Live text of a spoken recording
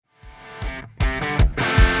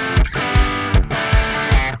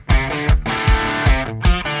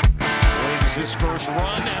his first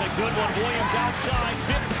run, and a good one. Williams outside,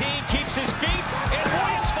 15, keeps his feet, and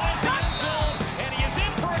Williams finds the end zone, and he is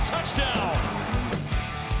in for a touchdown.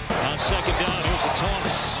 On second down, here's a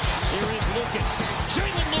toss. Here is Lucas.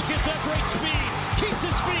 Jalen Lucas, that great speed, keeps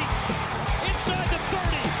his feet inside the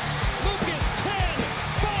 30. Lucas, 10,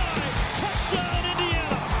 5, touchdown,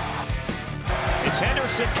 Indiana. It's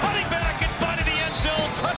Henderson cutting back and finding the end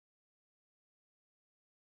zone. Touchdown.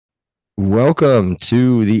 Welcome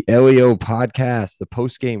to the LEO podcast, the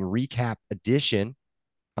post-game recap edition.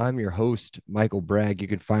 I'm your host, Michael Bragg. You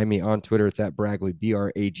can find me on Twitter. It's at Bragley,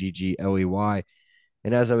 Braggley.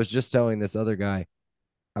 And as I was just telling this other guy,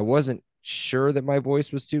 I wasn't sure that my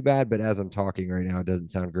voice was too bad, but as I'm talking right now, it doesn't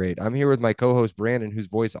sound great. I'm here with my co-host, Brandon, whose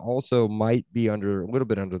voice also might be a little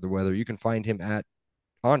bit under the weather. You can find him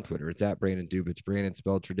on Twitter. It's at Brandon Dubich. Brandon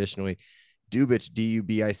spelled traditionally Dubich,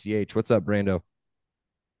 D-U-B-I-C-H. What's up, Brando?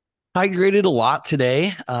 Hydrated a lot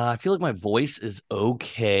today. I feel like my voice is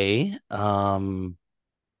okay. But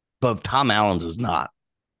Tom Allen's is not.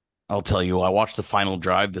 I'll tell you, I watched the final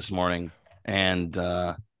drive this morning, and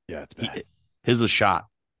it's bad. His was shot.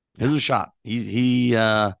 He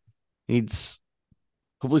needs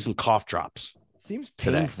hopefully some cough drops. Seems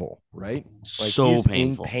painful, today. Right? Like so he's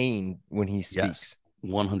painful. In pain when he speaks. Yes,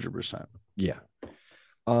 100%. Yeah.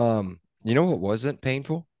 You know what wasn't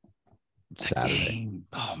painful? Saturday. Game.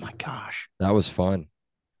 Oh my gosh. That was fun,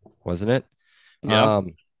 wasn't it? Yeah.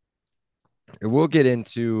 We'll get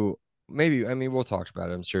into we'll talk about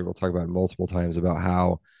it. I'm sure we'll talk about it multiple times about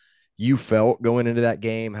how you felt going into that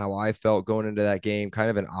game, how I felt going into that game, kind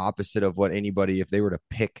of an opposite of what anybody, if they were to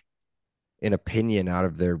pick an opinion out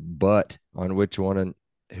of their butt on which one and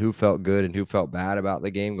who felt good and who felt bad about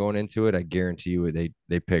the game going into it, I guarantee you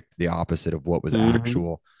they picked the opposite of what was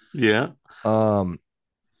actual. Yeah.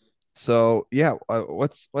 So yeah,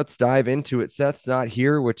 let's dive into it. Seth's not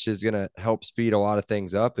here, which is going to help speed a lot of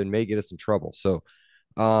things up and may get us in trouble. So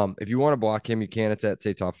if you want to block him, you can. It's at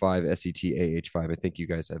Say Top 5, SETAH5. I think you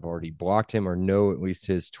guys have already blocked him or know at least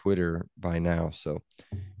his Twitter by now. So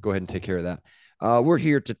go ahead and take care of that. We're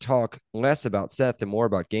here to talk less about Seth and more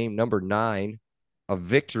about game number 9, a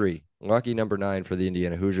victory. Lucky number 9 for the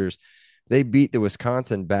Indiana Hoosiers. They beat the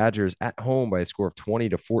Wisconsin Badgers at home by a score of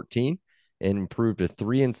 20-14. And improved to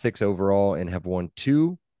 3-6 overall and have won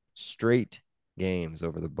 2 straight games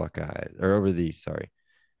over the Bucky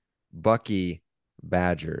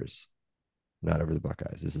Badgers. Not over the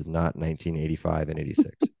Buckeyes. This is not 1985 and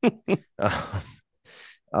 86.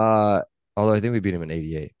 Although I think we beat them in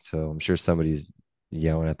 88. So I'm sure somebody's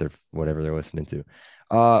yelling at whatever they're listening to.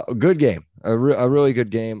 A good game, a really good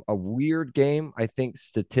game, a weird game. I think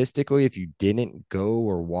statistically, if you didn't go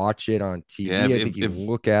or watch it on TV, I think you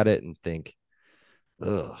look at it and think,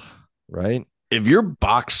 ugh, right? If your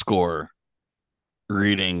box score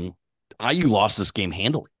reading, IU lost this game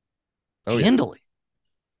handily. Handily.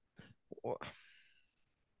 Yeah.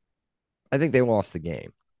 I think they lost the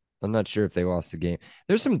game. I'm not sure if they lost the game.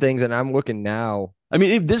 There's some things, and I'm looking now. I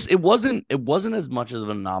mean, it wasn't as much of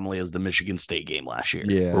an anomaly as the Michigan State game last year.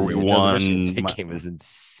 Yeah, where we won. The Michigan State game was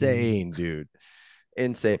insane, dude.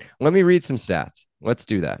 Insane. Let me read some stats. Let's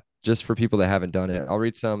do that. Just for people that haven't done it. I'll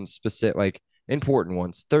read some specific, important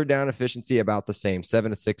ones. Third down efficiency about the same.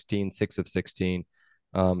 7 of 16, 6 of 16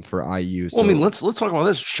 for IU. So, well, let's talk about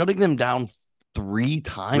this. Shutting them down three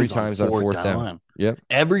times on fourth down. Yep.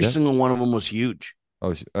 Every single one of them was huge.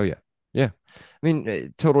 Oh yeah. Yeah. I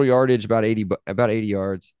mean, total yardage about 80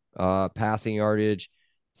 yards. Passing yardage,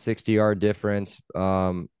 60-yard difference.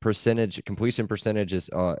 Completion percentage is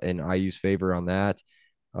in IU's favor on that.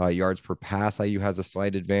 Yards per pass, IU has a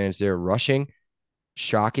slight advantage there. Rushing,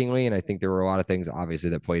 shockingly, and I think there were a lot of things obviously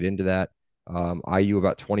that played into that. IU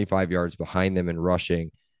about 25 yards behind them in rushing.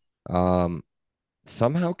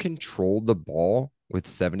 Somehow controlled the ball with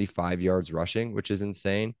 75 yards rushing, which is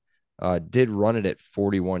insane. Did run it at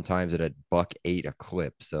 41 times at $1.08 a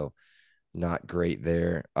clip, so not great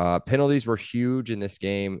there. Penalties were huge in this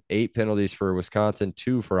game. 8 penalties for Wisconsin,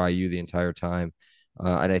 2 for IU the entire time.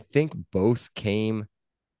 And I think both came.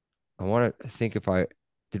 I want to think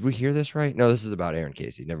did we hear this right? No, this is about Aaron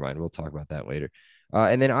Casey. Never mind. We'll talk about that later.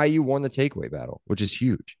 And then IU won the takeaway battle, which is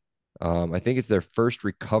huge. I think it's their first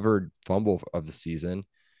recovered fumble of the season,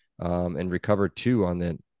 and recovered 2 on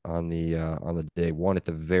the day, 1 at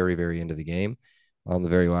the very, very end of the game on the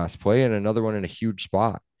very last play, and another one in a huge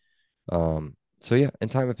spot. So yeah, in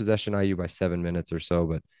time of possession, IU by 7 minutes or so.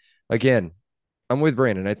 But again, I'm with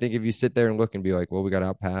Brandon. I think if you sit there and look and be like, well, we got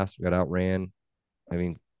outpassed, we got outran. I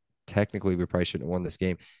mean, technically we probably shouldn't have won this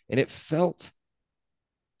game. And it felt,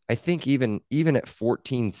 I think even at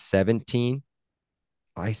 14-17,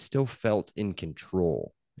 I still felt in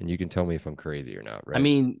control and you can tell me if I'm crazy or not, I right?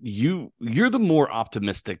 mean, you're the more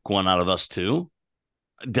optimistic one out of us two.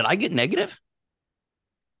 Did I get negative?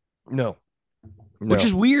 No. Which No.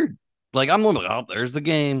 is weird. Like I'm like, oh, there's the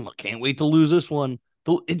game. I can't wait to lose this one.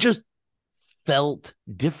 It just felt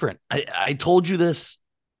different. I told you this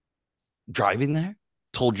driving there.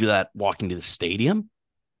 Told you that walking to the stadium.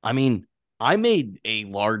 I mean, I made a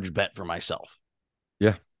large bet for myself.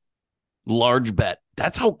 Yeah. Large bet.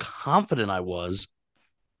 That's how confident I was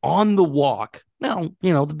on the walk. Now,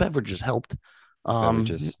 the beverages helped. Um,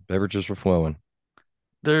 Beverages were flowing.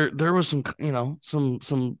 there was some,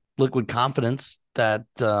 some liquid confidence that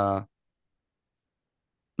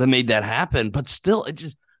made that happen. But still,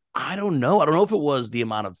 I don't know. I don't know if it was the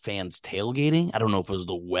amount of fans tailgating. I don't know if it was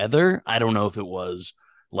the weather. I don't know if it was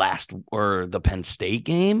last or the Penn State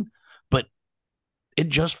game, but it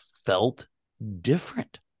just felt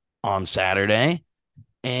different on Saturday.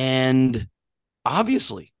 And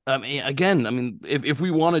obviously, I mean, again, if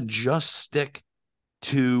we want to just stick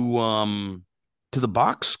to the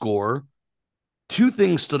box score, two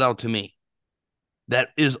things stood out to me that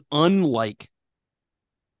is unlike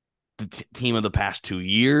the team of the past 2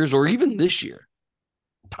 years or even this year.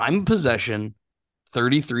 Time of possession,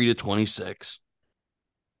 33-26.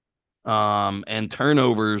 And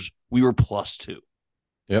turnovers, we were +2.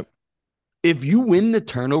 Yep. If you win the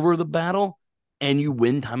turnover of the battle and you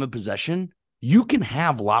win time of possession, you can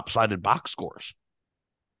have lopsided box scores.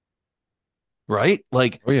 Right?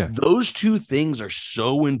 Like Oh, yeah. those two things are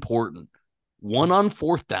so important. One on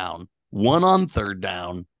fourth down, one on third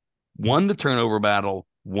down, one the turnover battle,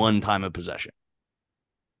 one time of possession.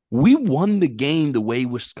 We won the game the way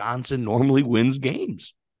Wisconsin normally wins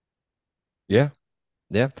games. Yeah.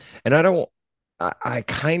 Yeah. And I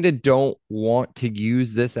kind of don't want to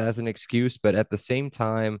use this as an excuse, but at the same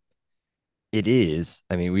time, it is.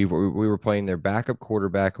 I mean, we were playing their backup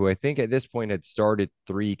quarterback, who I think at this point had started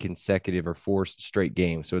 3 consecutive or 4 straight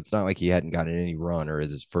games. So it's not like he hadn't gotten any run or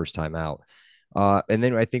is his first time out. And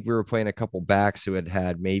then I think we were playing a couple backs who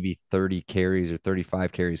had maybe 30 carries or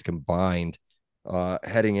 35 carries combined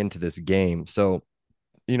heading into this game. So,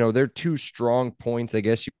 they're two strong points, I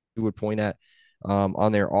guess you would point at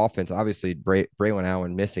on their offense. Obviously, Braylon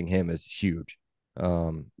Allen, missing him is huge. That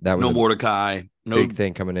was No a Mordecai, no big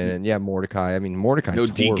thing coming in. And yeah, Mordecai. I mean, Mordecai no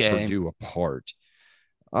tore DK. Purdue apart.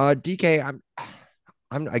 DK,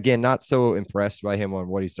 I'm again not so impressed by him on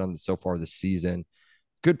what he's done so far this season.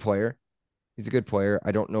 Good player. He's a good player.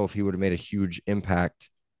 I don't know if he would have made a huge impact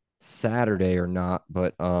Saturday or not,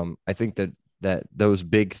 but I think that those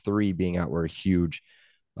big three being out were a huge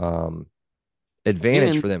um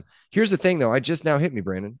advantage And for them. Here's the thing though, I just now hit me,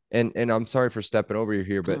 Brandon, and I'm sorry for stepping over you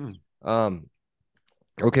here, but um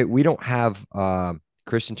okay, we don't have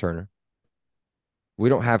Christian Turner. We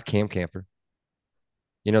don't have Cam Camper.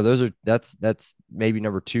 That's maybe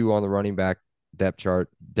number 2 on the running back depth chart.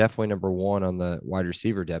 Definitely number 1 on the wide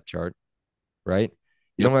receiver depth chart, right?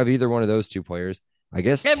 You yep, don't have either one of those 2 players. I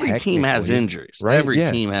guess every team has technically, injuries. right? Every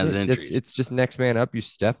Yeah, team has injuries. it's just next man up. You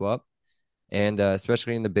step up, and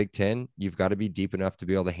especially in the Big Ten, you've got to be deep enough to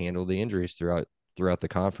be able to handle the injuries throughout the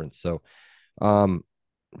conference. So, um,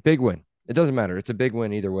 big win. It doesn't matter. It's a big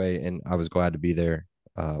win either way, and I was glad to be there.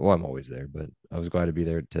 Well, I'm always there, but I was glad to be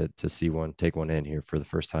there to see take one in here for the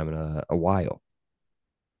first time in a while.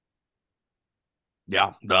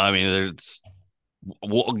 Yeah, I mean,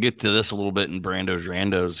 we'll get to this a little bit in Brando's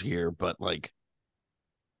Randos here, but like,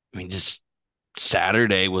 I mean, just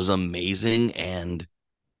Saturday was amazing, and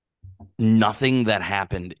nothing that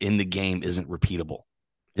happened in the game isn't repeatable.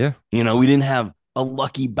 Yeah, We didn't have a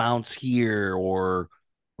lucky bounce here, or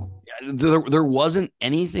there wasn't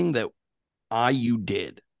anything that IU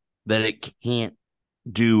did that it can't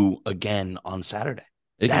do again on Saturday.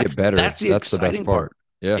 it can get better. That's the That's the best exciting part.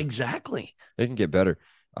 Yeah, Exactly. it can get better.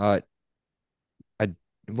 Uh, I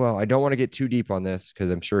well, I don't want to get too deep on this because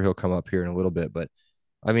I'm sure he'll come up here in a little bit, but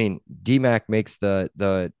I mean, DMAC makes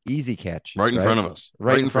the easy catch, Right in right? front of us.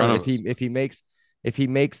 Right in front of of us. if he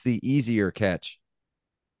makes the easier catch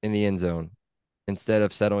in the end zone instead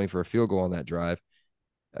of settling for a field goal on that drive,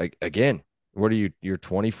 again, what are you? You're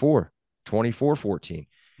 24-14.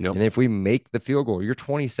 Yep. And if we make the field goal, you're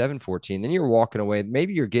 27-14. Then you're walking away.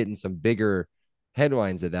 Maybe you're getting some bigger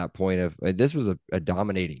headlines at that point of this was a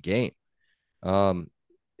dominating game. Um,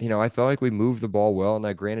 I felt like we moved the ball well. And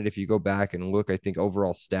that, granted, if you go back and look, I think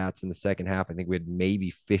overall stats in the second half, I think we had maybe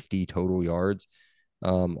 50 total yards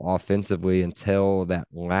offensively until that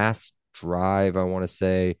last drive, I want to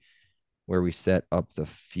say, where we set up the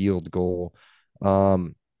field goal.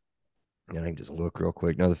 And I can just look real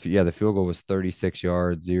quick. No, the field goal was 36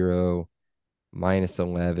 yards, 0,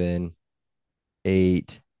 -11,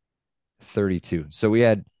 8. 32. So we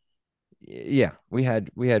had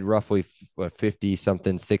roughly 50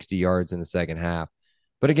 something 60 yards in the second half.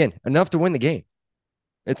 But again, enough to win the game.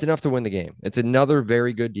 It's enough to win the game. It's another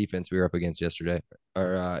very good defense we were up against yesterday.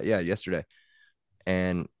 Yesterday.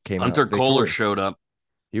 And came out Hunter Kohler victorious. showed up.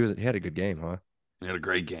 He had a good game, huh? He had a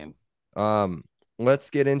great game.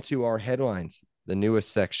 Let's get into our headlines, the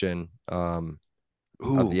newest section of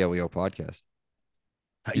the LEO podcast.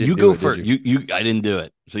 You go first. I didn't do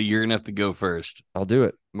it, so you're gonna have to go first. I'll do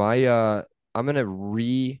it. I'm gonna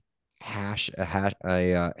rehash a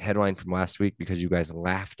headline from last week because you guys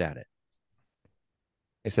laughed at it.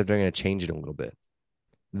 Except I'm gonna change it a little bit.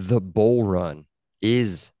 The Bull Run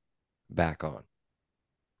is back on.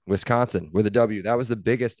 Wisconsin with a W. That was the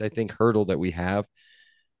biggest, I think, hurdle that we have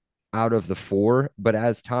out of the 4. But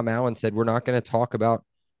as Tom Allen said, we're not going to talk about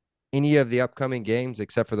any of the upcoming games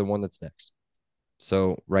except for the one that's next.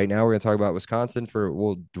 So right now we're going to talk about Wisconsin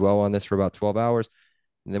we'll dwell on this for about 12 hours,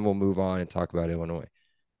 and then we'll move on and talk about Illinois.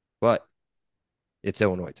 But it's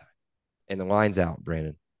Illinois time, and the line's out,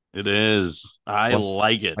 Brandon. It is. I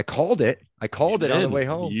like it. I called it. On the way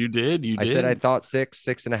home. You did. I said I thought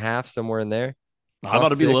 6.5, somewhere in there. I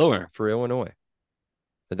thought it'd be lower for Illinois.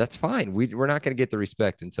 But that's fine. We're not going to get the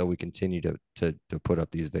respect until we continue to put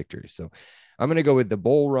up these victories. So I'm going to go with the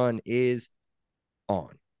Bull Run is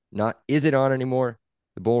on. Not is it on anymore?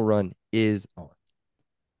 The Bull Run is on.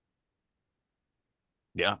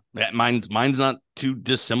 Yeah, mine's not too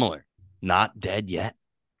dissimilar. Not dead yet.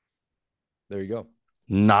 There you go.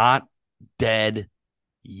 Not dead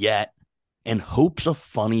yet. And hope's a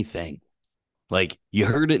funny thing. Like, you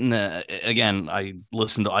heard it again, I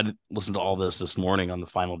listened to all this morning on the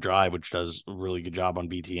final drive, which does a really good job on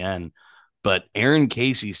BTN. But Aaron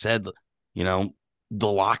Casey said, the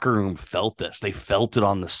locker room felt this. They felt it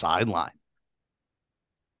on the sideline.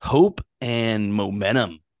 Hope and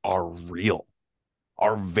momentum are real,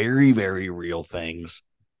 are very, very real things.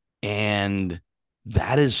 And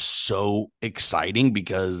that is so exciting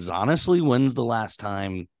because, honestly, when's the last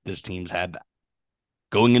time this team's had that?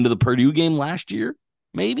 Going into the Purdue game last year,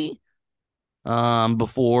 maybe.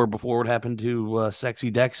 Before what happened to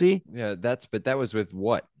Sexy Dexy. Yeah, but that was with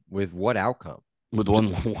what? With what outcome? With one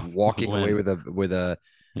walking away with a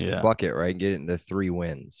bucket, right? Getting the 3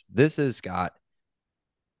 wins. This has got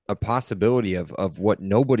a possibility of what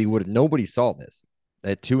nobody saw this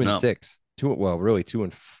at 2-6.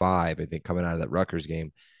 2-5, I think, coming out of that Rutgers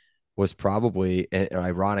game was probably,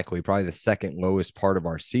 ironically, probably the second lowest part of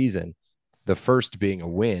our season. The first being a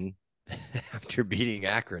win after beating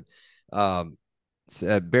Akron,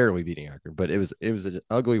 barely beating Akron, but it was an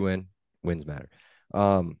ugly win. Wins matter.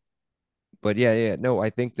 But no, I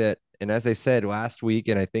think that, and as I said last week,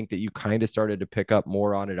 and I think that you kind of started to pick up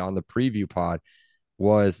more on it on the preview pod,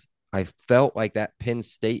 was I felt like that Penn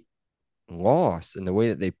State loss and the way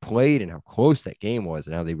that they played and how close that game was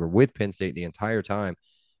and how they were with Penn State the entire time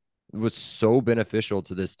was so beneficial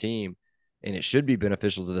to this team. And it should be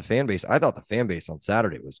beneficial to the fan base. I thought the fan base on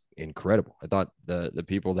Saturday was incredible. I thought the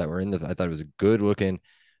people that were I thought it was a good looking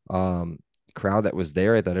crowd that was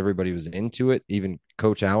there. I thought everybody was into it. Even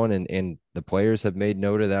Coach Allen and the players have made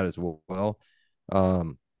note of that as well.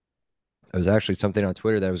 It was actually something on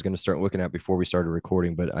Twitter that I was going to start looking at before we started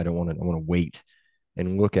recording, but I want to wait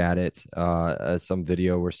and look at it. Some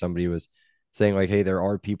video where somebody was saying like, hey, there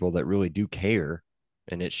are people that really do care.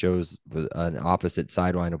 And it shows an opposite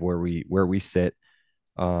sideline of where we sit,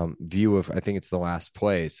 view of, I think it's the last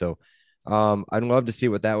play. So I'd love to see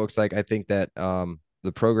what that looks like. I think that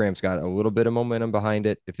the program's got a little bit of momentum behind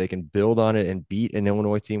it. If they can build on it and beat an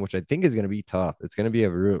Illinois team, which I think is going to be tough. It's going to be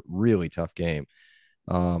a really tough game.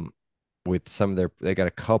 With they got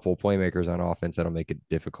a couple playmakers on offense that'll make it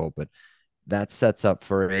difficult, but that sets up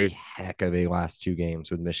for a heck of a last 2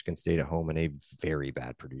 games with Michigan State at home and a very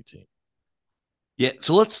bad Purdue team. Yeah,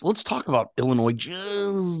 so let's talk about Illinois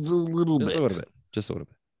just a little bit. Just a little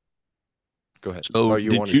bit. Go ahead. So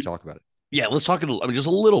you wanted to talk about it? Yeah, let's talk just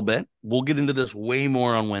a little bit. We'll get into this way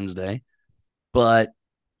more on Wednesday. But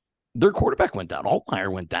their quarterback went down.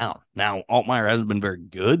 Altmaier went down. Now, Altmaier hasn't been very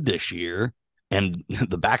good this year, and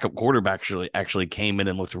the backup quarterback actually came in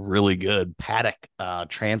and looked really good. Paddock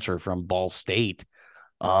transfer from Ball State.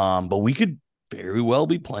 But we could very well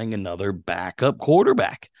be playing another backup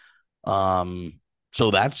quarterback. So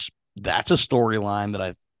that's a storyline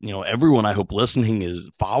that everyone I hope listening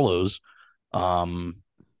follows.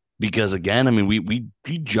 Because again, I mean, we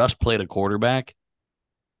just played a quarterback,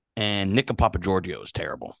 and Nick Papagiorgio is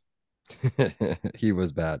terrible. He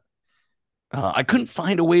was bad. I couldn't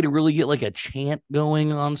find a way to really get like a chant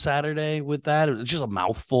going on Saturday with that. It's just a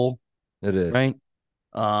mouthful. It is, right?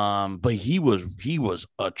 But he was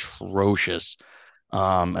atrocious.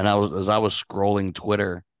 And as I was scrolling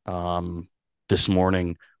Twitter this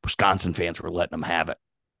morning, Wisconsin fans were letting him have it.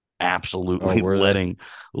 Oh, Absolutely were they?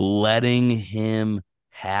 letting him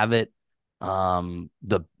have it.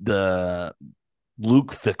 The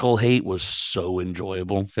Luke Fickle hate was so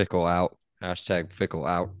enjoyable. Fickle out. Hashtag fickle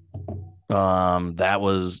out. That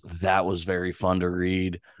was very fun to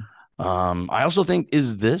read. I also think,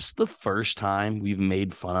 is this the first time we've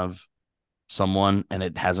made fun of someone and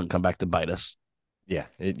it hasn't come back to bite us? Yeah,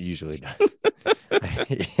 it usually does.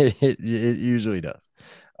 it usually does.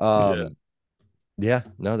 Yeah. Yeah,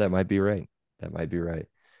 no, that might be right. That might be right.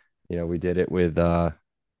 We did it with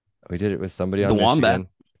somebody The on Wombat. Michigan,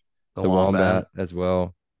 The the Wombat. Wombat as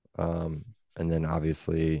well. And then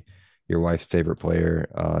obviously your wife's favorite player,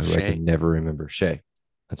 who I Shay. can never remember, Shay.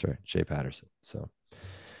 That's right, Shay Patterson. So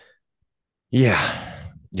yeah,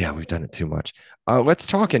 yeah, we've done it too much. Let's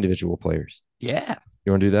talk individual players. Yeah.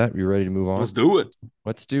 You want to do that? You ready to move Let's on? do it.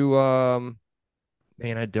 Let's do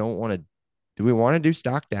man, I don't want to. Do we want to do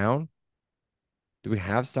stock down? Do we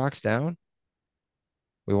have stocks down?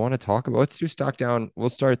 We want to talk about. Let's do stock down.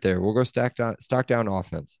 We'll start there. We'll go stock down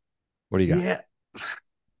offense. What do you got? Yeah.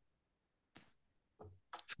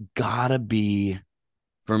 It's gotta be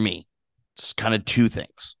for me. It's kind of two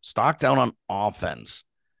things. Stock down on offense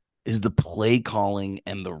is the play calling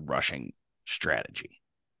and the rushing strategy.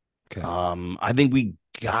 Okay. I think we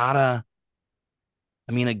gotta.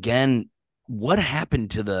 I mean, again, what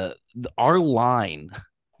happened to our line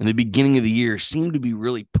in the beginning of the year seemed to be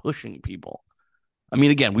really pushing people. I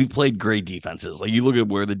mean, again, we've played great defenses. Like, you look at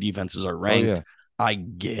where the defenses are Oh yeah. ranked. I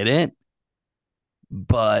get it,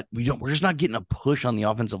 but we're just not getting a push on the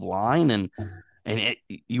offensive line, and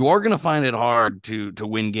you are going to find it hard to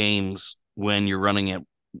win games when you're running it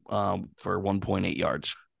for 1.8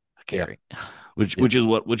 yards a Yeah. carry, which Yeah.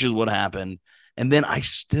 which is what happened. And then I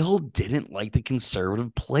still didn't like the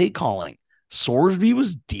conservative play calling. Sorsby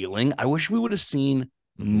was dealing. I wish we would have seen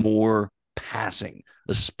more passing,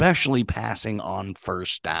 especially passing on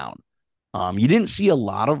first down. You didn't see a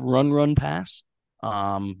lot of run pass,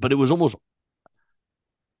 but it was almost.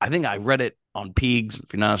 I think I read it on Peegs.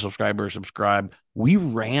 If you're not a subscriber, subscribe. We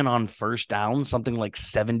ran on first down something like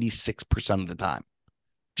 76% of the time.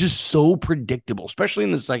 Just so predictable, especially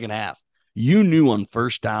in the second half. You knew on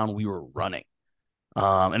first down we were running.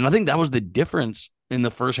 And I think that was the difference in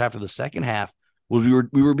the first half of the second half was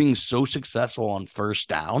we were being so successful on first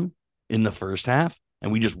down in the first half,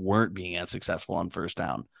 and we just weren't being as successful on first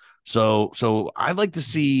down. So I'd like to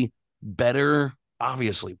see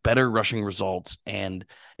obviously better rushing results and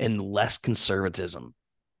less conservatism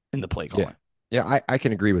in the play Yeah. calling. Yeah. I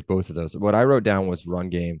can agree with both of those. What I wrote down was run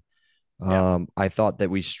game. Yeah. I thought that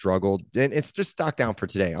we struggled, and it's just stock down for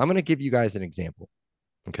today. I'm going to give you guys an example.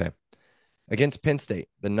 Okay. Against Penn State,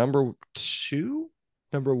 the number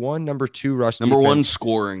one, number two rush Number one defense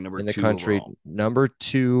scoring, number in the two country, overall. number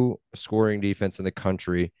two scoring defense in the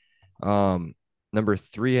country, number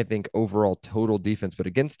three, I think overall total defense. But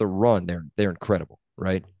against the run, they're incredible,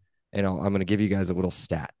 right? And I'm going to give you guys a little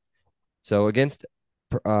stat. So against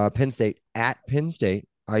Penn State at Penn State,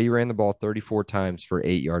 IU ran the ball 34 times for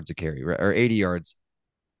 8 yards a carry, or 80 yards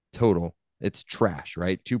total. It's trash,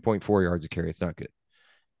 right? 2.4 yards a carry. It's not good.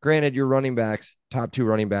 Granted, your running backs, top two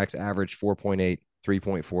running backs, average 4.8,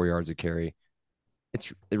 3.4 yards a carry.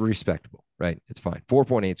 It's respectable, right? It's fine.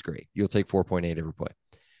 4.8 is great. You'll take 4.8 every play.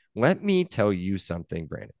 Let me tell you something,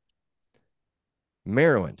 Brandon.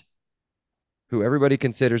 Maryland, who everybody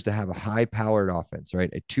considers to have a high-powered offense, right?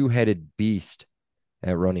 A two-headed beast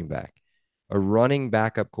at running back, a running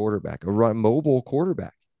backup quarterback, mobile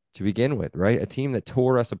quarterback to begin with, right? A team that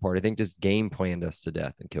tore us apart. I think just game planned us to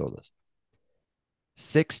death and killed us.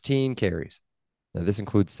 16 carries. Now, this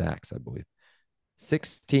includes sacks, I believe.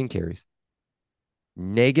 16 carries.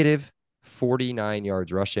 Negative 49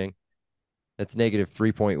 yards rushing. That's negative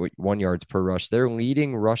 3.1 yards per rush. Their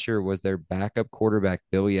leading rusher was their backup quarterback,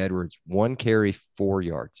 Billy Edwards, 1 carry, 4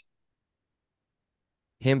 yards.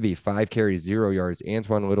 Himby, 5 carries, 0 yards.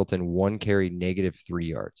 Antoine Littleton, 1 carry, negative 3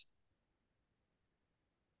 yards.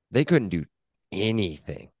 They couldn't do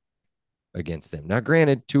anything against them. Now,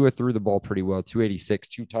 granted, Tua threw the ball pretty well, 286,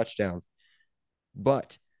 2 touchdowns.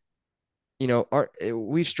 But,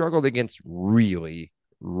 we've struggled against really,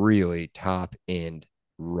 really top end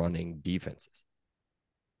running defenses.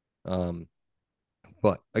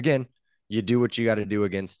 But again, you do what you got to do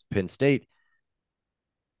against Penn State.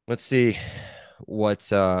 Let's see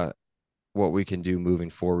what we can do moving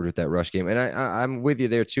forward with that rush game. And I'm with you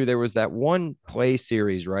there too. There was that one play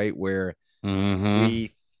series, right, where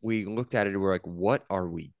we looked at it and we're like, what are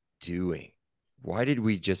we doing? why did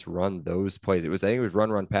we just run those plays? I think it was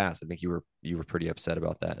run, pass. I think you were pretty upset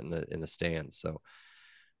about that in the stands. So,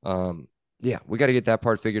 yeah, we got to get that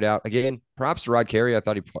part figured out. Again, props to Rod Carey. I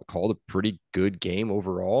thought he called a pretty good game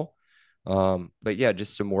overall. But yeah,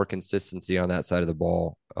 just some more consistency on that side of the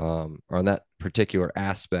ball, or on that particular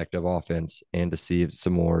aspect of offense, and to see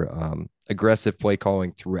some more aggressive play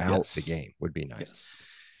calling throughout the game would be nice. Yes.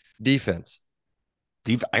 Defense.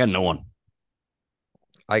 I got no one.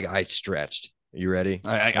 I stretched. You ready?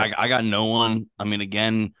 I got no one. I mean,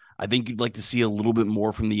 again, I think you'd like to see a little bit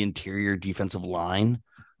more from the interior defensive line.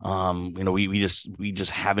 We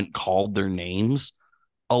just haven't called their names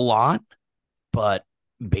a lot, but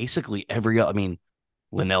basically I mean,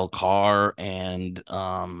 Linnell Carr and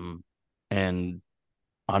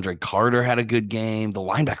Andre Carter had a good game. The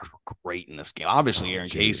linebackers were great in this game. Obviously, Aaron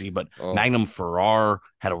Casey, but Magnum Farrar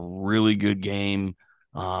had a really good game.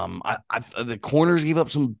 The corners gave up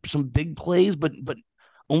some big plays, but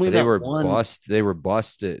only they were one. They were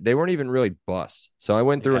busted. They weren't even really busts. So I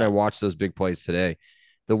went through and I watched those big plays today.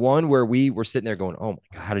 The one where we were sitting there going, "Oh my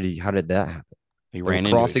God, how did that happen?" He ran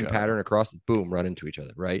into crossing pattern across, boom, run into each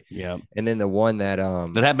other, right? Yeah. And then the one that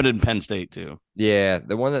happened in Penn State too. Yeah,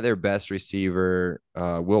 the one that their best receiver,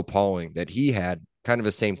 Will Pauling, that he had kind of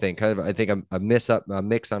the same thing. Kind of, I think a mix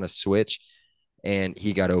on a switch, and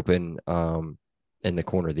he got open in the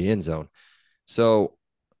corner of the end zone. So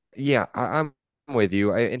yeah, I'm with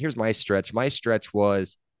you. And here's my stretch. My stretch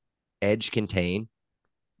was edge contain.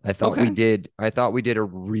 I thought we did a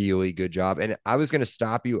really good job. And I was going to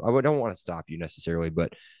stop you. I don't want to stop you necessarily,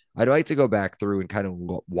 but I'd like to go back through and kind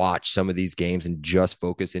of watch some of these games and just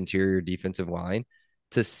focus interior defensive line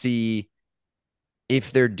to see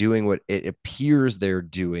if they're doing what it appears they're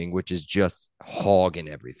doing, which is just hogging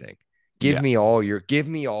everything. Give me all your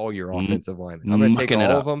offensive linemen. I'm going to take all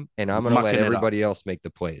of them, and I'm going to let everybody else make the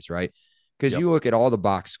plays, right? Because you look at all the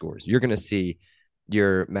box scores, you're going to see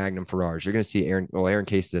your Magnum Farrars. You're going to see Aaron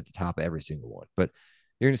Case is at the top of every single one, but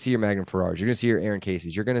you're going to see your Magnum Farrars. You're going to see your Aaron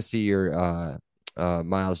Cases. You're going to see your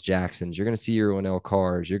Miles Jacksons. You're going to see your Linnell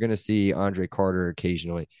Carrs. You're going to see Andre Carter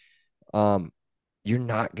occasionally. You're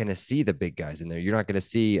not going to see the big guys in there. You're not going to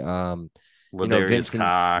see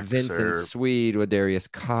Vincent Sweet, Ladarius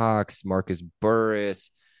Cox, Marcus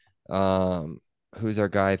Burris. Who's our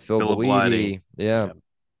guy? Phil Belidi. Yeah.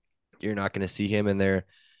 You're not going to see him in there.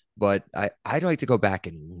 But I'd like to go back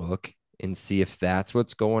and look and see if that's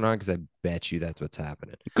what's going on, because I bet you that's what's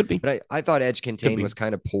happening. It could be. But I thought edge contain was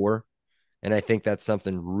kind of poor. And I think that's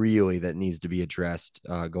something really that needs to be addressed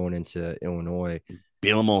going into Illinois.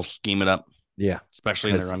 Bielema will scheme it up. Yeah.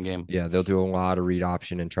 Especially in the run game. Yeah, they'll do a lot of read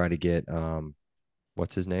option and try to get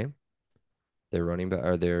what's his name? Their running back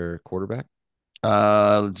or their quarterback?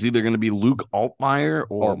 It's either going to be Luke Altmaier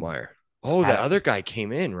or Altmaier. Oh, that other guy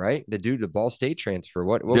came in, right? The dude, the Ball State transfer.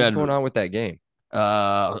 What was going on with that game?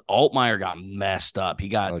 Altmaier got messed up. He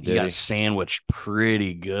got sandwiched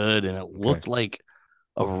pretty good, and it looked like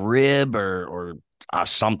a rib or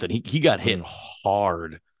something. He got hit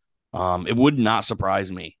hard. It would not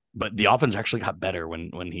surprise me, but the offense actually got better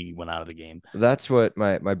when he went out of the game. That's what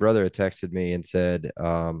my brother had texted me and said.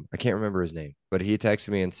 I can't remember his name, but he texted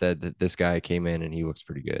me and said that this guy came in and he looks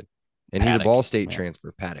pretty good. And he's a Ball State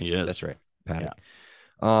transfer. Paddock. That's right. Paddock.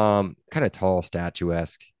 Yeah. Kind of tall,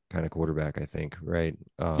 statuesque kind of quarterback, I think, right?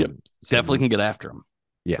 Definitely can get after him.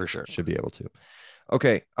 Yeah, for sure. Should be able to.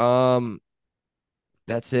 Okay.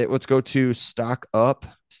 That's it. Let's go to stock up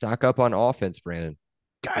on offense, Brandon.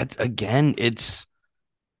 God, again,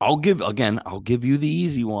 I'll give you the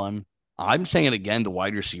easy one. I'm saying it again, the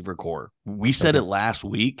wide receiver core. We said it last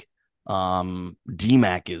week.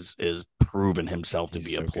 DMAC is proven himself to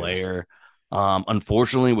be a player.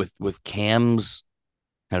 Unfortunately, with Cam's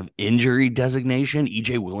kind of injury designation,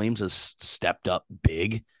 EJ Williams has stepped up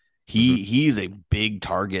big. He's a big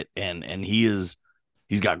target, and he's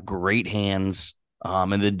got great hands.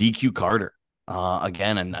 And then DQ Carter,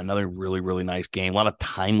 again, another really, really nice game. A lot of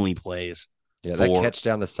timely plays. Yeah, that catch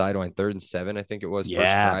down the sideline, 3rd and 7, I think it was, first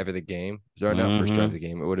drive of the game. Sorry, not first drive of the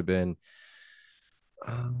game. It would have been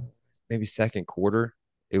maybe second quarter.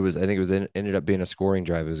 I think it was ended up being a scoring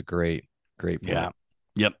drive. It was a great play. Yeah.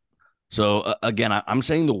 Yep. So again, I'm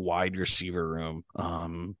saying the wide receiver room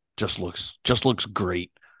just looks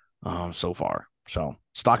great so far. So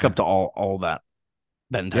stock up to all that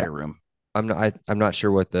entire room. I'm not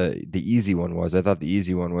sure what the easy one was. I thought the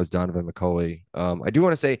easy one was Donovan McCulley. I do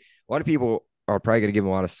want to say a lot of people are probably going to give him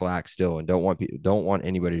a lot of slack still, and don't want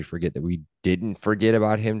anybody to forget that we didn't forget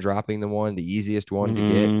about him dropping the easiest one to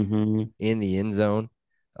get in the end zone.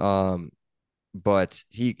 But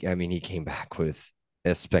he came back with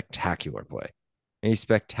a spectacular play. A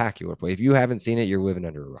spectacular play. If you haven't seen it, you're living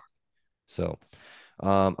under a rock. So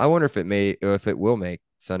I wonder if it will make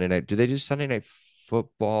Sunday night. Do they do Sunday night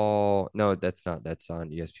football? No, that's not. That's on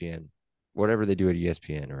ESPN. Whatever they do at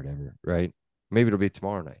ESPN or whatever, right? Maybe it'll be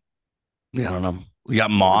tomorrow night. Yeah, I don't know. We got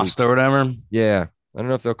Whatever they, mossed or whatever. yeah. I don't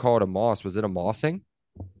know if they'll call it a moss. Was it a mossing?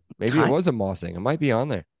 Maybe it Kind. was a mossing. It might be on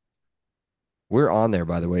there. We're on there,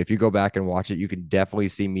 by the way. If you go back and watch it, you can definitely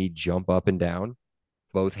see me jump up and down,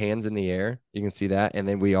 both hands in the air. You can see that. And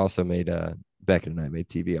then we also made Beckett and I made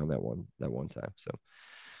TV on that one time. So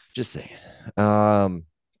just saying. And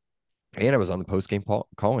I was on the post game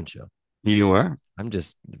call-in show. You were I'm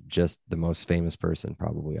just the most famous person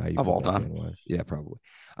probably IU of all football time. fan was. Yeah, probably.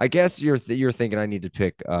 I guess you're thinking I need to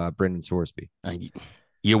pick Brendan Sorsby.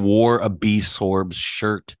 You wore a B Sorbs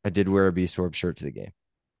shirt. I did wear a B Sorb shirt to the game.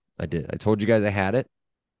 I did. I told you guys I had it.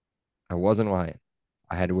 I wasn't lying.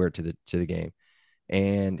 I had to wear it to the game.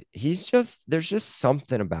 And there's just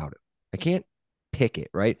something about it. I can't pick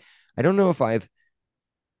it, right? I don't know if I've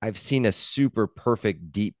seen a super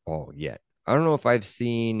perfect deep ball yet. I don't know if I've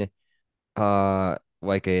seen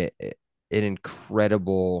like an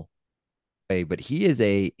incredible play, but he is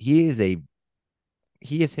him.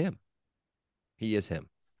 He is him.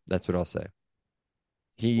 That's what I'll say.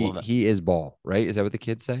 Well, that He is ball, right? Is that what the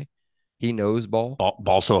kids say? He knows ball,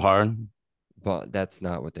 ball so hard. but that's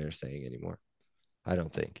not what they're saying anymore. I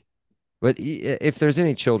don't think. But if there's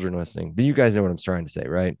any children listening, then you guys know what I'm trying to say,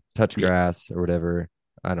 right? Touch Yeah, grass or whatever.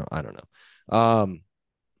 I don't know.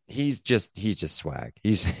 He's just swag.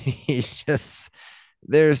 He's just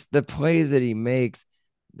there's the plays that he makes.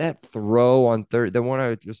 That throw on third, the one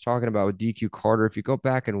I was talking about with DQ Carter. If you go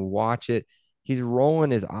back and watch it, he's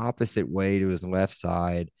rolling his opposite way to his left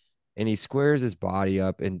side, and he squares his body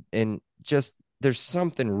up, and just there's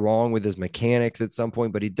something wrong with his mechanics at some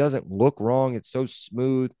point, but he doesn't look wrong. It's so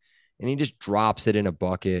smooth, and he just drops it in a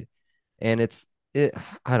bucket, and it.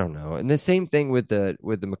 I don't know. And the same thing with the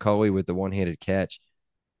McCulley with the one handed catch.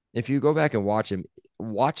 If you go back and watch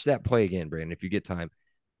that play again, Brandon, if you get time,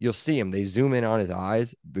 you'll see him. They zoom in on his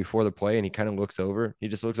eyes before the play, and he kind of looks over. He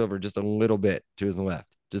just looks over just a little bit to his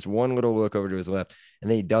left, just one little look over to his left,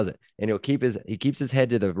 and then he does it. And he keeps his head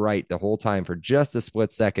to the right the whole time for just a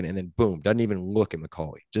split second, and then boom, doesn't even look at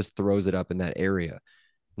McCauley, just throws it up in that area,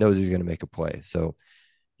 knows he's going to make a play. So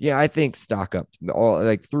yeah, I think stock up, all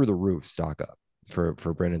like through the roof, stock up for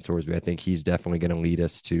Brendan Sorsby. I think he's definitely going to lead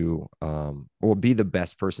us to, or be the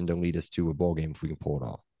best person to lead us to a bowl game if we can pull it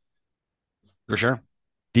off. for sure.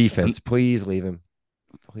 Defense, please leave him.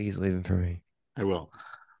 Please leave him for me. I will.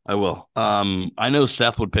 I will. I know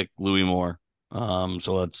Seth would pick Louis Moore.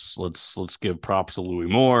 So let's give props to Louis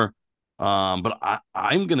Moore. But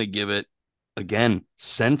I'm gonna give it again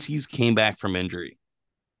since he's came back from injury.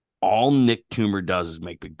 All Nick Toomer does is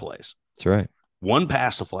make big plays. That's right. One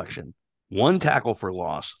pass deflection, one tackle for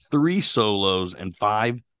loss, 3 solos, and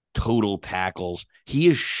 5 total tackles. He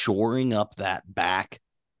is shoring up that back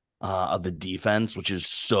of the defense, which is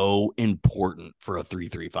so important for a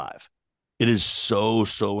 3-3-5. It is so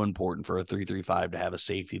important for a 3-3-5 to have a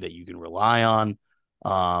safety that you can rely on.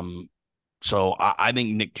 So I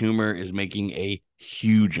think Nick Toomer is making a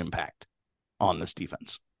huge impact on this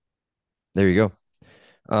defense. There you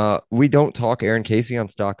go. We don't talk Aaron Casey on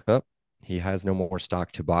Stock Up. He has no more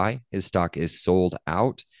stock to buy. His stock is sold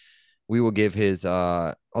out. We will give his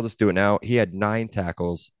I'll just do it now. He had 9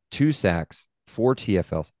 tackles, 2 sacks, 4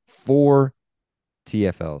 TFLs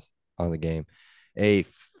on the game. A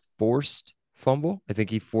forced fumble. I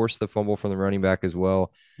think he forced the fumble from the running back as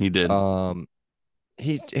well. He did.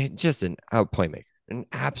 He's just an out playmaker. An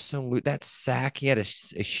absolute that sack. He had a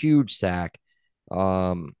huge sack.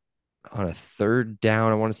 On a third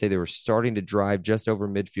down, I want to say they were starting to drive just over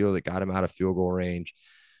midfield that got him out of field goal range.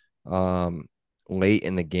 Late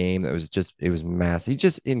in the game, it was massive. He's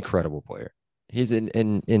just incredible player. He's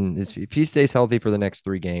if he stays healthy for the next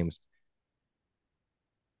 3 games.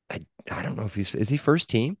 I don't know if is he first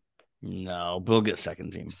team? No, Bill gets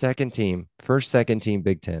second team. Second team, second team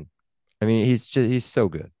Big Ten. I mean, he's so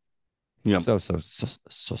good. Yeah, so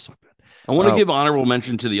good. I want to give honorable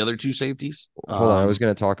mention to the other 2 safeties. Hold on, I was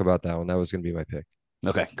going to talk about that one. That was going to be my pick.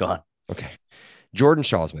 Okay, go on. Okay, Jordan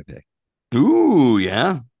Shaw's my pick. Ooh,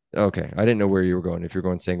 yeah. Okay, I didn't know where you were going. If you're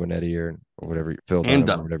going Sanguinetti or whatever, Phil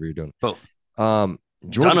Dunham or whatever you're doing. Both. Jordan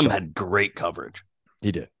Dunham Shaw, had great coverage.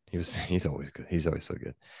 He did. He's always good. He's always so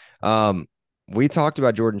good. We talked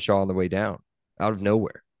about Jordan Shaw on the way down out of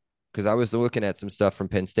nowhere because I was looking at some stuff from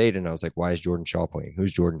Penn State and I was like, why is Jordan Shaw playing?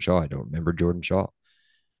 Who's Jordan Shaw? I don't remember Jordan Shaw.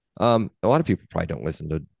 A lot of people probably don't listen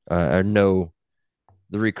to or know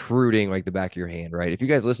the recruiting like the back of your hand, right? If you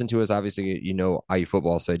guys listen to us, obviously you know IU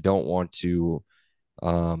football, so I don't want to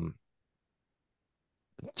um,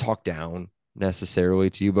 talk down necessarily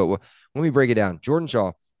to you, but let me break it down. Jordan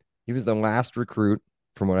Shaw, he was the last recruit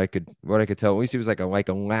from what I could tell. At least he was like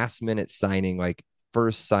a last minute signing, like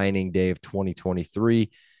first signing day of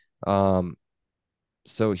 2023. Um,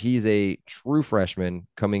 so he's a true freshman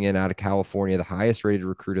coming in out of California, the highest rated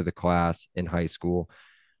recruit of the class in high school.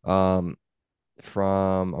 Um,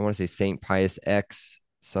 from I want to say St. Pius X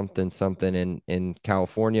something something in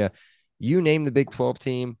California. You name the Big 12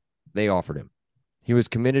 team, they offered him. He was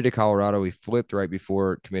committed to Colorado. He flipped right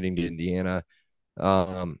before committing to Indiana.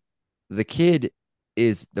 Um, the kid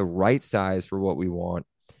is the right size for what we want.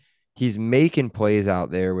 He's making plays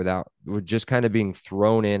out there with just kind of being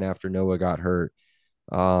thrown in after Noah got hurt.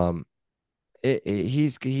 Um,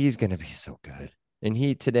 he's going to be so good. And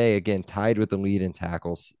he today again tied with the lead in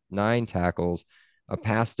tackles, 9 tackles, a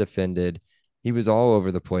pass defended. He was all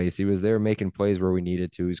over the place. He was there making plays where we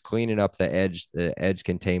needed to. He's cleaning up the edge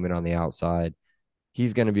containment on the outside.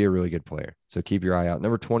 He's going to be a really good player. So keep your eye out.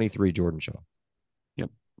 Number 23, Jordan Shaw. Yep.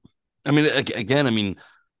 I mean, again,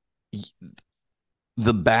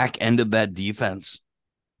 the back end of that defense,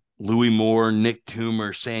 Louis Moore, Nick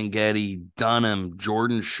Toomer, Sangetti, Dunham,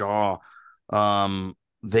 Jordan Shaw,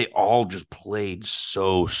 they all just played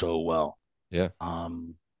so well. Yeah.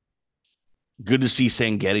 Good to see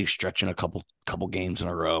Sangetti stretching a couple games in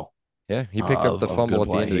a row. Yeah, he picked up the fumble at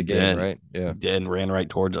the end of the game, right? Yeah. He did, and ran right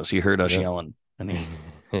towards us. He heard us yelling. And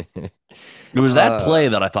it It was that play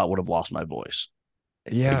that I thought would have lost my voice.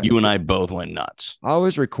 Yeah. Like you and I both went nuts. I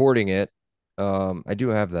was recording it. I do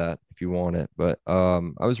have that if you want it, but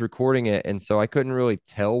I was recording it, and so I couldn't really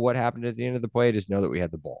tell what happened at the end of the play. I just know that we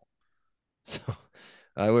had the ball. So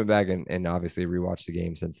I went back and obviously rewatched the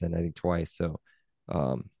game since then, I think twice. So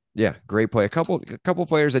yeah, great play. A couple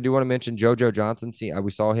players I do want to mention. JoJo Johnson.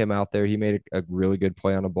 We saw him out there. He made a really good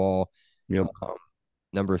play on the ball. Yep.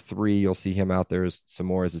 Number 3, you'll see him out there some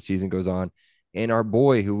more as the season goes on. And our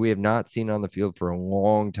boy, who we have not seen on the field for a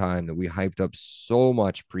long time, that we hyped up so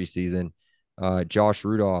much preseason, Josh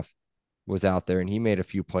Rudolph was out there, and he made a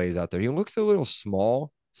few plays out there. He looks a little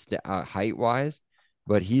small height-wise,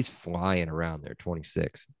 but he's flying around there,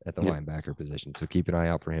 26 at the linebacker position. So keep an eye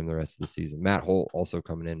out for him the rest of the season. Matt Holt also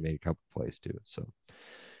coming in, made a couple plays too. So,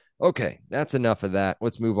 okay, that's enough of that.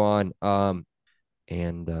 Let's move on.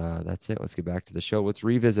 And that's it. Let's get back to the show. Let's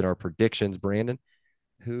revisit our predictions. Brandon,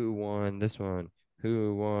 who won this one?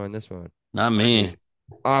 Who won this one? Not me.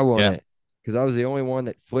 I won it because I was the only one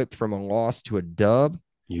that flipped from a loss to a dub.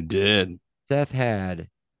 You did. Seth had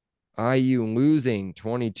IU losing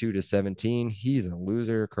 22-17. He's a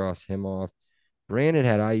loser. Cross him off. Brandon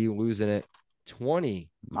had IU losing it 20.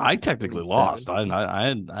 I technically lost. I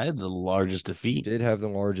had the largest defeat. Did have the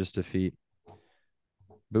largest defeat.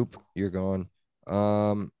 Boop, you're gone.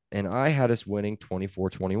 And I had us winning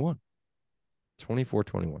 24-21.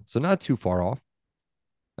 24-21. So not too far off.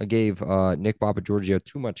 I gave Nick Papagiorgio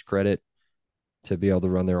too much credit to be able to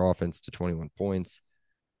run their offense to 21 points.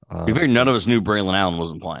 We figured none of us knew Braylon Allen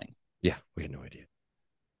wasn't playing. Yeah, we had no idea.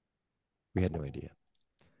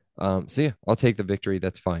 So yeah, I'll take the victory.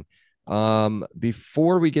 That's fine.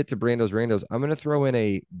 Before we get to Brando's Randos, I'm going to throw in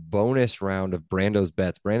a bonus round of Brando's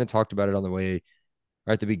bets. Brandon talked about it on the way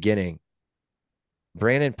right at the beginning.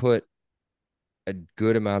 Brandon put a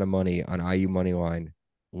good amount of money on IU money line,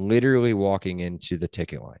 literally walking into the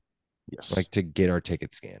ticket line. Yes. Like to get our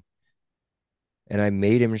ticket scanned. And I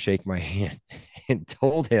made him shake my hand and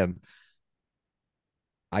told him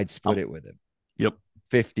I'd split it with him. Yep.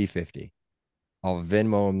 50-50. I'll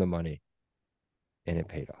Venmo him the money. And it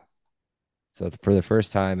paid off. So for the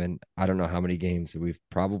first time, and I don't know how many games, we've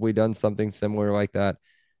probably done something similar like that.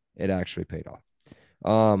 It actually paid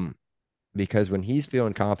off. Because when he's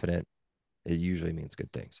feeling confident, it usually means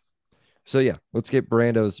good things. So yeah, let's get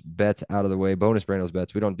Brando's bets out of the way. Bonus Brando's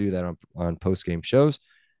bets. We don't do that on post-game shows.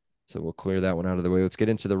 So we'll clear that one out of the way. Let's get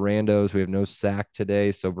into the randos. We have no sack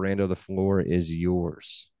today. So Brando, the floor is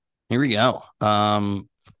yours. Here we go.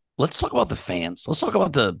 Let's talk about the fans. Let's talk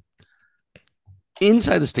about the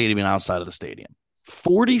inside the stadium and outside of the stadium.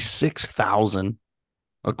 46,000,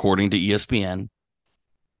 according to ESPN.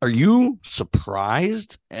 Are you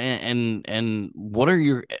surprised? And what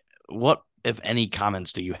if any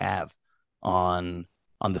comments do you have on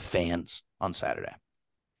the fans on Saturday?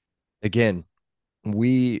 Again,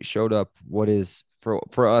 we showed up what is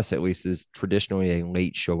for us at least is traditionally a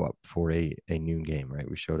late show up for a noon game, right?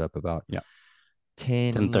 We showed up about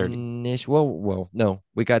 10:30 ish. Well, no,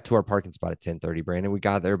 we got to our parking spot at 10:30, Brandon. We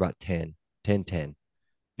got there about 10.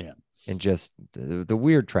 Yeah. And just the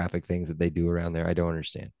weird traffic things that they do around there, I don't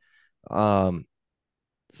understand. So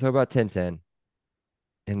about 10:10,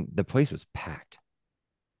 and the place was packed.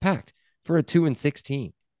 packed for a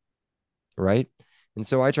 2-16, right? And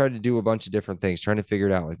so I tried to do a bunch of different things, trying to figure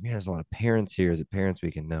it out. Like, man, there's a lot of parents here. Is it parents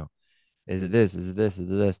weekend? No. Is it this? Is it this? Is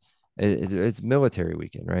it this? It's military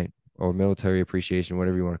weekend, right? Or military appreciation,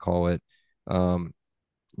 whatever you want to call it. Um,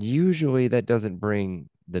 Usually that doesn't bring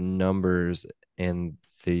the numbers and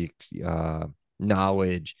the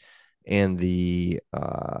knowledge and the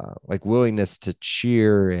like willingness to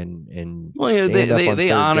cheer and Well, yeah, stand up on they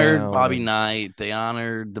third honored down Bobby and Knight. They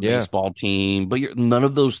honored the yeah, baseball team, but none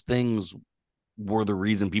of those things were the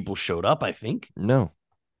reason people showed up, I think. no,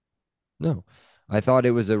 no. I thought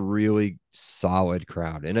it was a really solid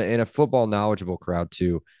crowd and a football knowledgeable crowd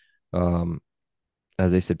too. Um,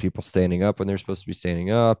 as they said, people standing up when they're supposed to be standing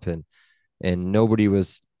up, and nobody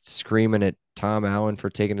was screaming at Tom Allen for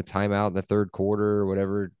taking a timeout in the third quarter or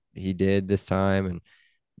whatever he did this time. And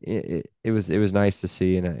it was nice to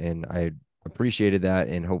see, and I appreciated that,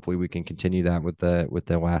 and hopefully we can continue that with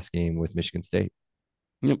the last game with Michigan State.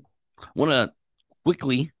 Yep. Want to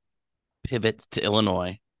quickly pivot to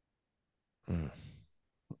Illinois. Mm,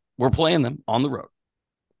 We're playing them on the road,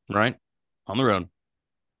 right? On the road.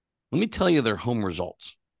 Let me tell you their home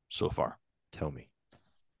results so far. tell me.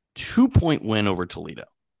 2-point win over Toledo.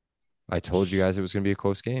 I told you guys it was going to be a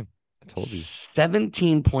close game. I told you.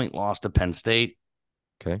 17-point loss to Penn State.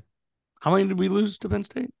 Okay. How many did we lose to Penn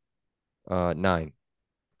State? 9.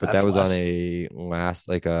 But That's that was on less.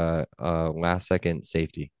 a last second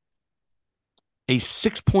safety. A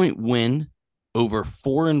 6-point win over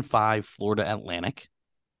 4-5 Florida Atlantic.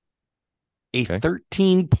 A Okay.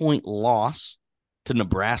 13-point loss to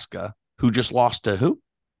Nebraska, who just lost to who?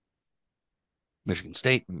 Michigan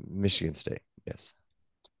State. Michigan State. Yes.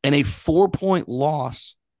 And a 4-point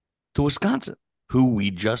loss to Wisconsin, who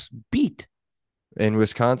we just beat. In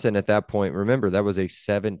Wisconsin at that point, remember that was a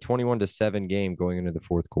 21-7 game going into the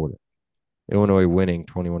fourth quarter. Illinois winning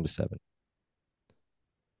 21-7.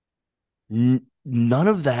 None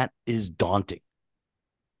of that is daunting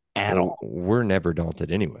at Well, all. we're never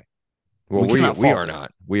daunted anyway. Well, We we cannot we fault are it.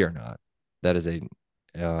 not. We are not. That is a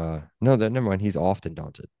no, that never mind. He's often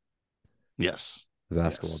daunted. Yes. The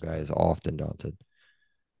basketball Yes. guy is often daunted.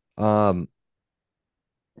 Um,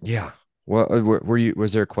 yeah. Well, were you?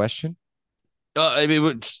 Was there a question? I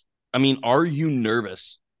mean, are you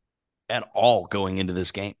nervous at all going into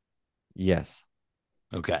this game? Yes.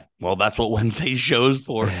 Okay. Well, that's what Wednesday shows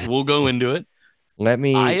for. We'll go into it. Let I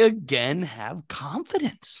me. again have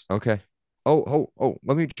confidence. Okay. Oh.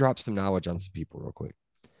 Let me drop some knowledge on some people real quick.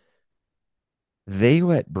 They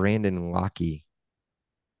let Brandon Lockey.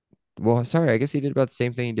 Well, sorry, I guess he did about the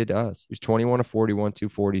same thing he did to us. He was 21 to 41,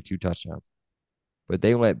 242 touchdowns. But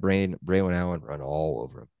they let Braylon Allen run all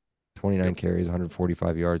over him. 29 Yep. carries,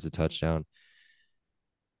 145 yards, a touchdown.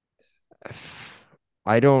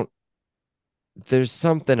 I don't, there's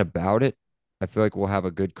something about it. I feel like we'll have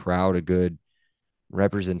a good crowd, a good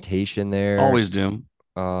representation there. Always do.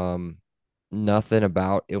 Um, Nothing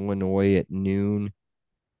about Illinois at noon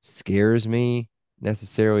scares me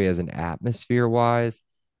necessarily as an atmosphere wise.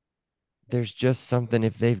 There's just something,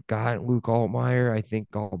 if they've got Luke Altmaier, I think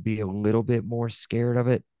I'll be a little bit more scared of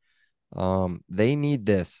it. They need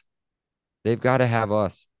this. They've got to have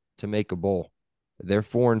us to make a bowl. They're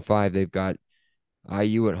 4-5. They've got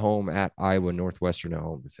IU at home, at Iowa, Northwestern at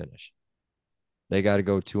home to finish. They got to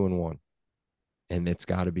go 2-1, and it's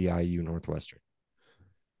got to be IU Northwestern.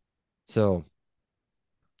 So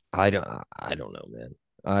I don't know, man.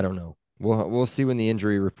 I don't know. We'll see when the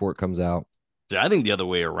injury report comes out. I think the other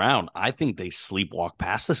way around. I think they sleepwalk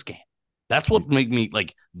past this game. That's what made me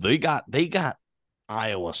like they got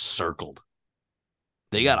Iowa circled.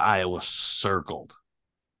 They got Iowa circled.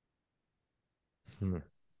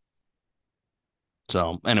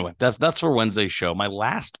 So anyway, that's for Wednesday's show. My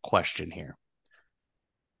last question here.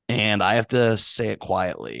 And I have to say it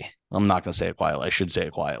quietly. I'm not gonna say it quietly. I should say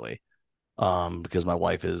it quietly. Because my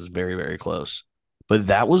wife is very, very close. But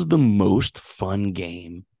that was the most fun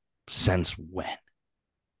game since when?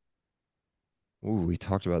 Ooh, we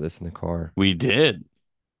talked about this in the car. We did.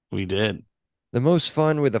 We did. The most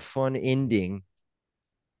fun with a fun ending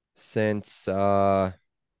since I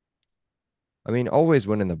mean, always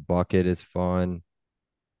winning the bucket is fun.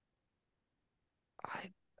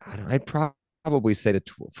 I'd probably say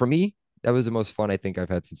for me, that was the most fun I think I've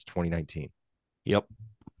had since 2019. Yep.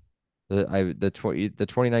 The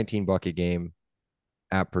 2019 bucket game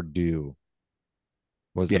at Purdue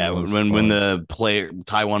was the Yeah, most when fun. the player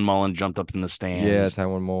Taiwan Mullen jumped up in the Yeah, stands.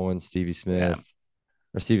 Tywone Mullen, Stevie Smith, Yeah.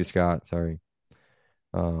 or Stevie Scott, sorry.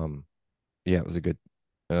 Yeah, it was a good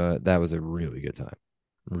that was a really good time.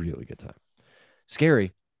 Really good time.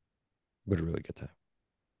 Scary, but a really good time.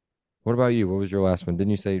 What about you? What was your last one?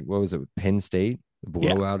 Didn't you say what was it? Penn State, the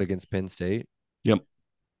Yeah. blowout against Penn State. Yep.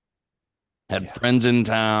 Had Yeah. friends in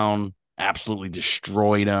town, absolutely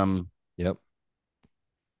destroyed them. Yep.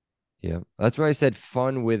 Yep. That's why I said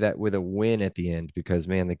fun with that with a win at the end because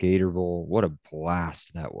man, the Gator Bowl, what a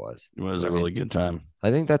blast that was. It was a Right. really good time. I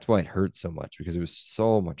think that's why it hurt so much because it was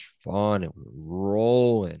so much fun. It was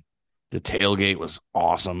rolling. The tailgate was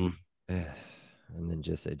awesome. And then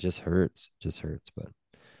it just hurts. Just hurts. But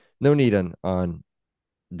no need on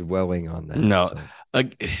dwelling on that. No, So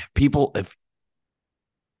people, if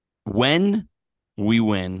when we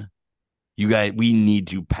win, you guys, we need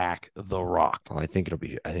to pack the rock. I think it'll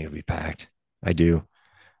be packed. I do.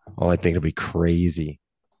 Oh, I think it'll be crazy.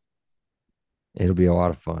 It'll be a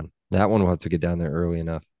lot of fun. That one will have to get down there early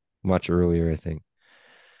enough, much earlier, I think.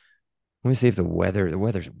 Let me see if the weather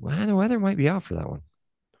might be out for that one.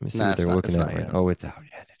 Let me see Nah, what it's they're not. looking It's at not right. yet. Oh, it's out.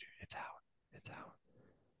 Yeah, dude, it's out. It's out.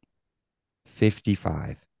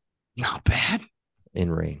 55 Not bad.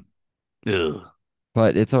 in rain, Ugh.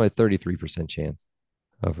 but it's only 33% chance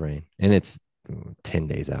of rain, and it's 10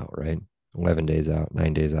 days out, right? 11 days out,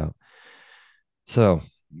 9 days out. So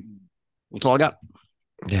That's all I got.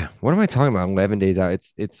 yeah, what am I talking about? 11 days out.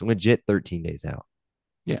 It's legit 13 days out.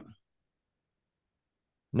 Yeah.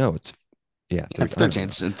 No, it's yeah, It's 13.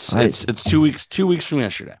 It's I it's it's 2 weeks. 2 weeks from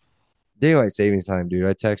yesterday. daylight savings time, dude.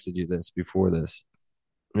 I texted you this before this.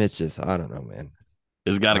 It's just I don't know, man.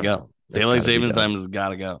 It's got I to don't go. know. It's Daylight got to be savings done. time has got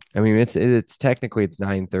to go. I mean, it's technically it's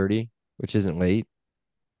 9:30, which isn't late.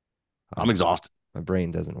 I I'm don't know. exhausted. My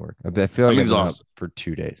brain doesn't work. I feel like I'm I've been up exhausted. for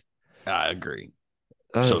 2 days. I agree.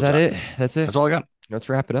 Is So that tired. it? That's it. That's all I got. Let's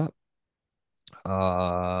wrap it up.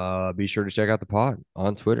 Be sure to check out the pod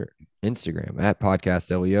on Twitter, Instagram at Podcast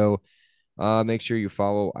LEO. Make sure you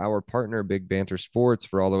follow our partner, Big Banter Sports,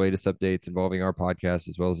 for all the latest updates involving our podcast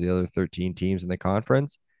as well as the other 13 teams in the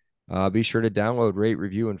conference. Be sure to download, rate,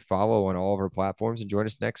 review, and follow on all of our platforms. And join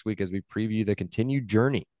us next week as we preview the continued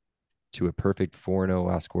journey to a perfect 4-0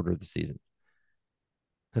 last quarter of the season.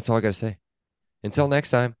 That's all I got to say. Until next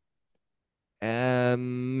time,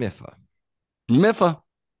 Mifa. Mifa.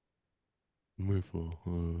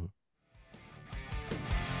 Mifa.